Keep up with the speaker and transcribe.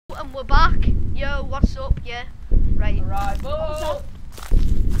and we're back. Yo, what's up? Yeah. Right. Arrival! Oh,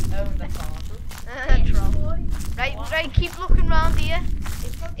 the castle. Right, keep looking round here.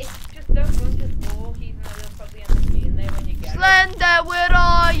 It's just don't run, just walk, even though they'll probably end up being there when you get Slender, where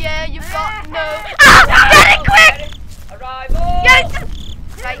are you? You've got no... Ah! Get it quick! Arrival! Get it!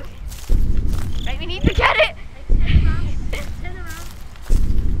 Right, we need to get it! Turn around.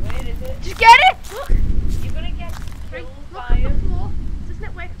 Where is it? Just get it! Look! You're gonna get Right, killed look by on the him. floor. Doesn't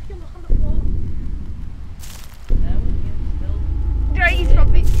it work if you look on the floor? No, you're still... Right, he's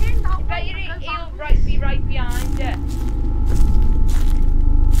probably... Turn that I bet way you and go he'll backwards. be right behind you.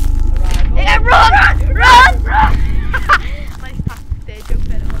 Arrival! Yeah, run! Run! Nice tactic there, Joe.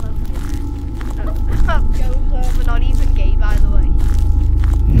 Better We're not even gay, by the way.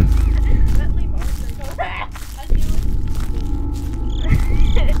 Let Lee Morrison go. I knew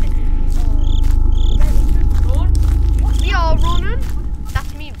it. We are running.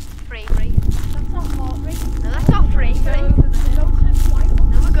 That's me frame rate. That's not heart rate. No, that's not frame rate. Don't turn white.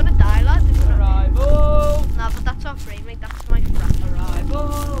 No, we're gonna die, lads. Arrival! Nah, but that's our frame rate. That's my fraction.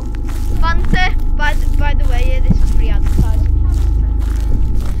 Arrival! Fanta, by the way, this is free advertising.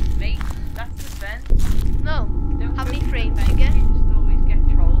 Mate, that's the fence. No. Don't How go many to the frames fence, you get? You just always get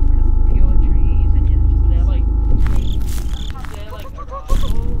trolled because of pure trees and you're just there like... There like... Arrival!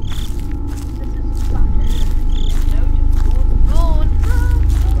 This is back. No, just run. Run.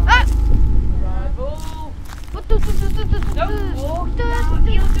 Ah! Arrival! Don't walk down.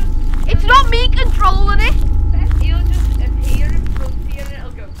 He'll just... It's not me controlling it. He'll just appear in front of you and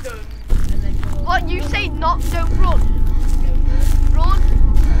it'll go dun, and then you'll... What you say? Not don't run. Run.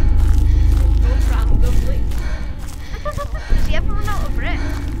 Run randomly. Does he ever run out of breath?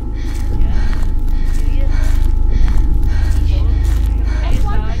 Yeah. Do you?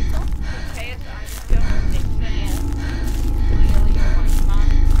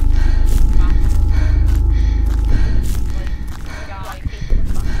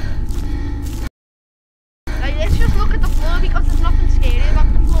 Right, let's just look at the floor because there's nothing scary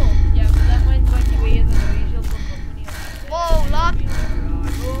about the floor. Yeah, but then when you hear the noise, you'll look up and you'll see Whoa, lad.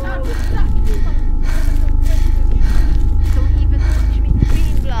 That was that key on. Don't even touch me,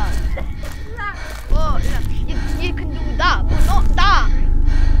 green blood. Oh, yeah. You can do that, but not that.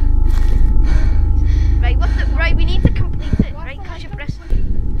 Right, right, we need to complete it, right? Because you press.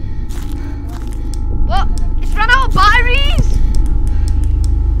 What? It's run out of batteries.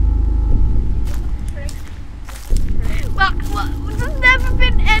 What? There's never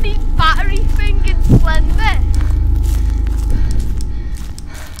been any battery thing in Slender.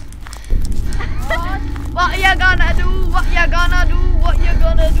 What you gonna do? What you gonna do? What you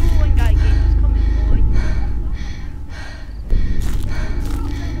gonna do when guy game's coming, boy?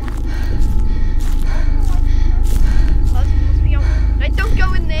 Must be on. Right, don't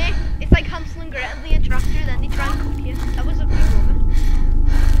go in there. It's like Hansel and Gretel, the attractor, then they try and cook you. That was a big over.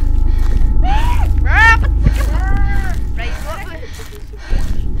 Right, what we...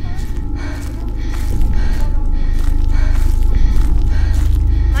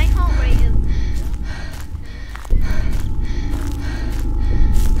 My heart rate is...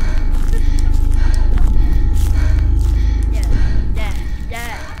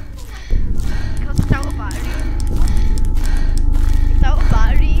 Yeah. Because it's out of batteries. It's out of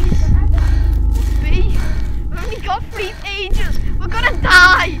batteries. Must be. We've only got 3 pages. We're gonna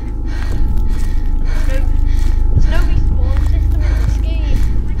die. There's no respawn system in this game.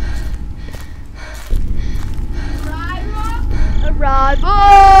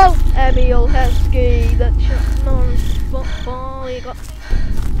 Arrival! Emil Heskey, that's non football. You got.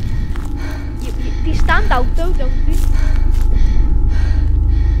 They stand out though, don't they?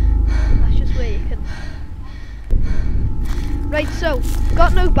 That's just where you can. Right, so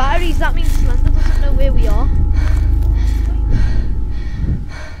got no batteries. That means Slender doesn't know where we are.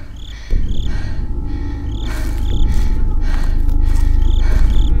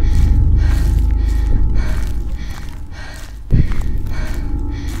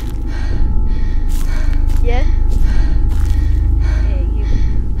 Yeah. Yeah,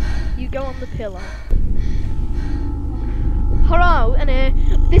 you go on the pillow. Hello, and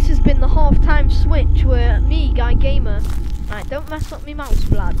this has been the half-time switch where me, Guy Gamer. Right, don't mess up me mouse,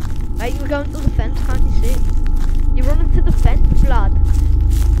 Vlad. Right, you're going to the fence, can't you see? You're running to the fence, Vlad.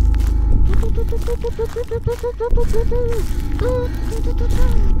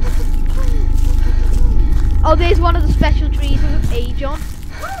 Oh, there's one of the special trees with age on.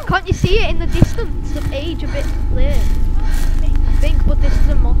 Can't you see it in the distance of age a bit clear? I think, but this is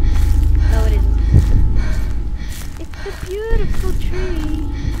a moth. No, it isn't. It's a beautiful tree.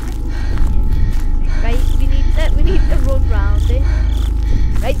 Right, we need to run round it.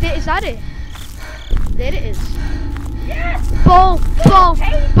 Right, Is that it? There it is. Yes! Boom, boom,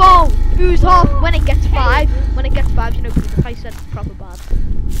 boom. Who's off? When it gets 5. When it gets 5, you know, PewDiePie said it's proper bad.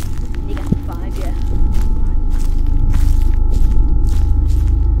 When you get to 5, yeah.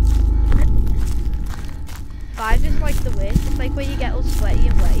 Five is like the worst. It's like where you get all sweaty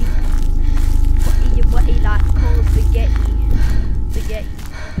and wetty. Wetty like called spaghetti.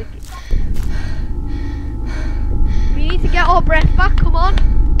 We need to get our breath back. Come on.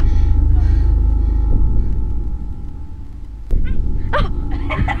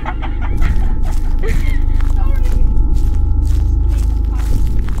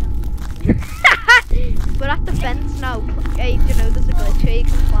 We're at the fence now. Hey, do you know there's a glitch where you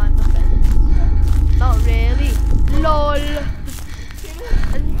can climb the fence? Not really. LOL.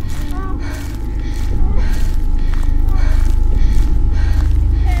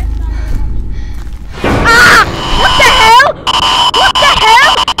 Ah! What the hell? What the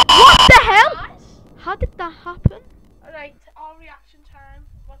hell? What the hell? How did that happen? Alright, our reaction time.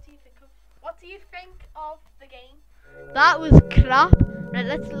 What do you think of the game? That was crap. Right,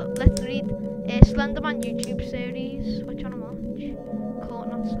 let's read Slenderman YouTube series. Which one am